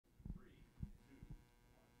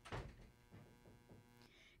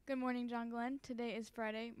Good morning, John Glenn. Today is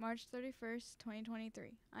Friday, March 31st,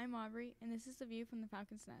 2023. I'm Aubrey, and this is the view from the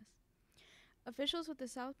Falcon's Nest. Officials with the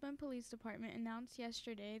South Bend Police Department announced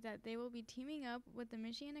yesterday that they will be teaming up with the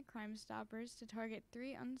Michiana Crime Stoppers to target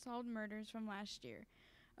 3 unsolved murders from last year.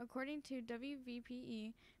 According to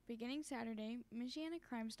WVPE, beginning Saturday, Michiana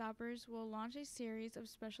Crime Stoppers will launch a series of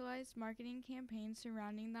specialized marketing campaigns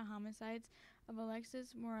surrounding the homicides of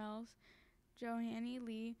Alexis Morales, Johanny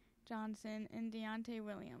Lee Johnson, and Deontay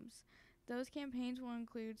Williams. Those campaigns will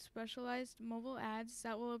include specialized mobile ads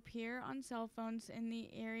that will appear on cell phones in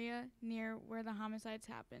the area near where the homicides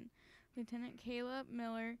happen. Lieutenant Caleb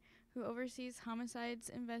Miller, who oversees homicides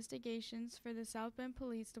investigations for the South Bend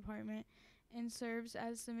Police Department and serves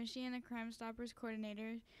as the Michiana Crime Stoppers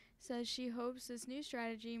coordinator, says she hopes this new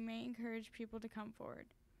strategy may encourage people to come forward.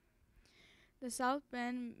 The South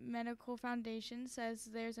Bend Medical Foundation says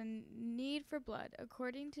there's a need for blood.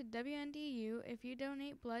 According to WNDU, if you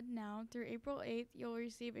donate blood now through April 8th, you'll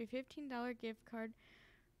receive a $15 gift card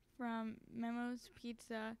from Memo's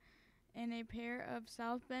Pizza and a pair of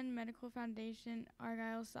South Bend Medical Foundation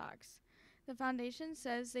Argyle socks. The foundation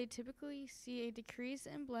says they typically see a decrease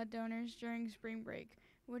in blood donors during spring break,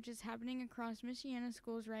 which is happening across Michiana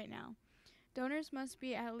schools right now. Donors must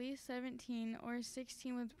be at least 17 or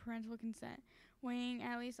 16 with parental consent, weighing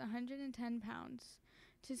at least 110 pounds.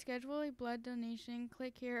 To schedule a blood donation,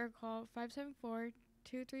 click here or call 574-234-1157.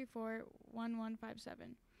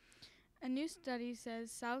 A new study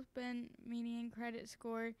says South Bend median credit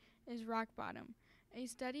score is rock bottom. A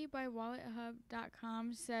study by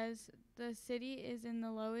WalletHub.com says the city is in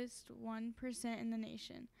the lowest 1% in the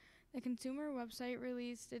nation. The consumer website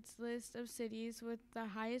released its list of cities with the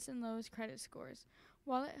highest and lowest credit scores.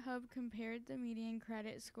 WalletHub compared the median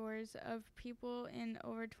credit scores of people in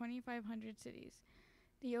over 2,500 cities.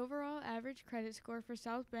 The overall average credit score for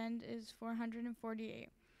South Bend is 448.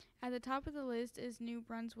 At the top of the list is New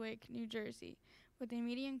Brunswick, New Jersey, with a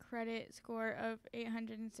median credit score of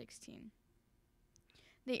 816.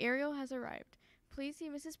 The Ariel has arrived. Please see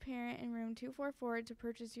Mrs. Parent in room 244 to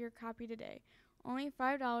purchase your copy today. Only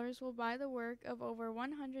 $5 will buy the work of over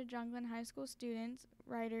 100 John Glenn High School students,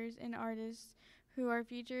 writers, and artists who are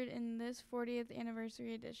featured in this 40th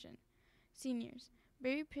anniversary edition. Seniors,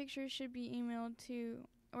 baby pictures should be emailed to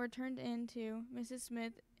or turned in to Mrs.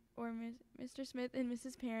 Smith or Mr. Smith and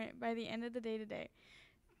Mrs. Parent by the end of the day today.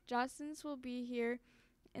 Jostens will be here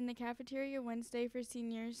in the cafeteria Wednesday for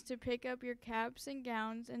seniors to pick up your caps and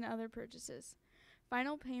gowns and other purchases.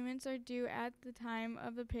 Final payments are due at the time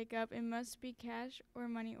of the pickup and must be cash or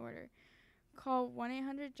money order. Call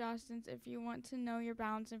 1-800-JOSTONS if you want to know your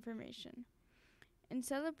balance information. In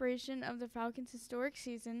celebration of the Falcons' historic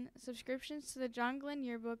season, subscriptions to the John Glenn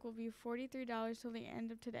Yearbook will be $43 till the end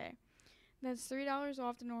of today. That's $3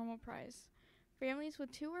 off the normal price. Families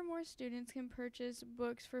with 2 or more students can purchase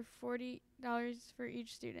books for $40 for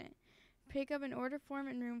each student. Pick up an order form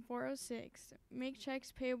in room 406. Make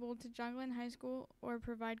checks payable to John Glenn High School or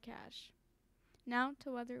provide cash. Now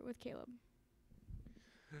to weather with Caleb.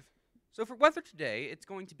 So for weather today, it's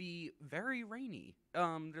going to be very rainy.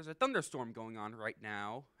 There's a thunderstorm going on right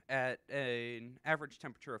now at an average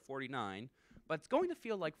temperature of 49, but it's going to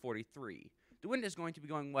feel like 43. The wind is going to be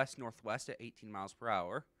going west-northwest at 18 miles per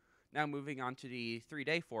hour. Now moving on to the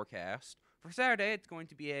 3-day forecast. For Saturday, it's going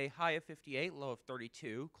to be a high of 58, low of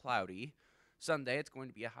 32, cloudy. Sunday, it's going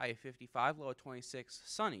to be a high of 55, low of 26,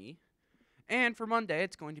 sunny. And for Monday,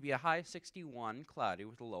 it's going to be a high of 61, cloudy,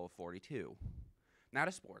 with a low of 42. Now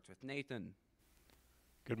to sports with Nathan.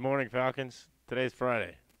 Good morning, Falcons. Today's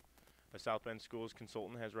Friday. A South Bend Schools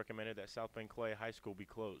consultant has recommended that South Bend Clay High School be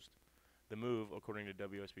closed. The move, according to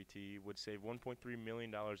WSBT, would save $1.3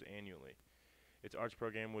 million annually. Its arts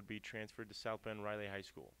program would be transferred to South Bend Riley High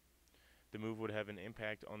School. The move would have an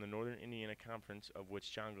impact on the Northern Indiana Conference, of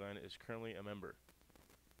which John Glenn is currently a member.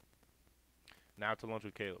 Now to lunch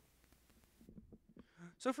with Caleb.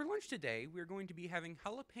 So for lunch today, we're going to be having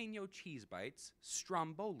jalapeno cheese bites,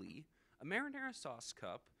 stromboli, a marinara sauce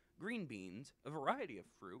cup, green beans, a variety of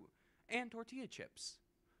fruit, and tortilla chips.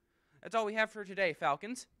 That's all we have for today,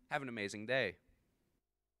 Falcons. Have an amazing day.